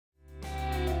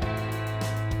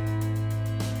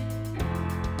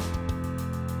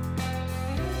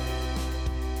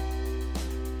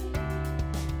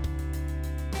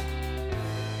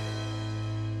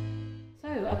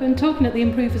I've been talking at the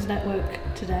Improvers Network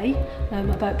today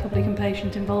about public and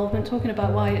patient involvement, talking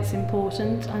about why it's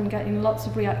important and getting lots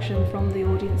of reaction from the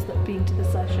audience that have been to the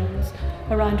sessions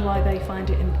around why they find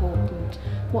it important,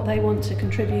 what they want to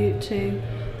contribute to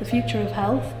the future of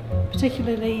health,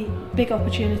 particularly big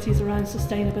opportunities around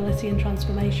sustainability and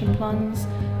transformation plans,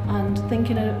 and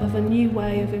thinking of a new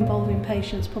way of involving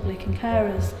patients, public and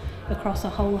carers across a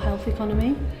whole health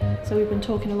economy. So we've been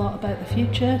talking a lot about the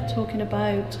future, talking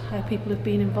about how people have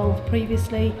been involved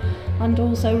previously, and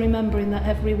also remembering that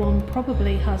everyone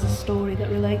probably has a story that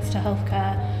relates to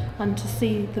healthcare, and to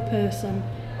see the person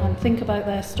and think about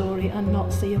their story and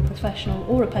not see a professional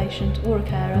or a patient or a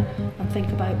carer, and think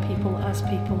about people as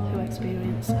people who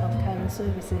experience healthcare and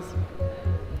services.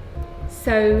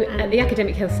 So at the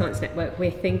Academic Health Science Network, we're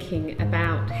thinking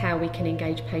about how we can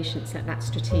engage patients at that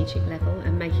strategic level,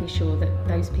 and making sure that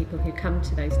those people who come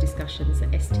to those discussions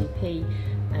at STP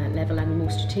level and the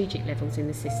more strategic levels in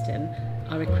the system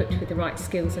are equipped with the right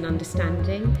skills and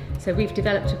understanding. So we've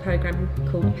developed a programme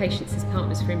called Patients as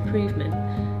Partners for Improvement,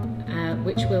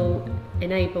 which will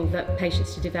enable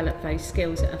patients to develop those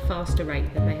skills at a faster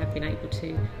rate than they have been able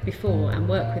to before, and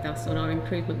work with us on our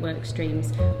improvement work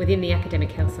streams within the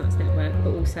Academic Health Science Network,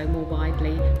 but also more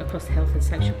widely across the health and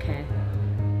social care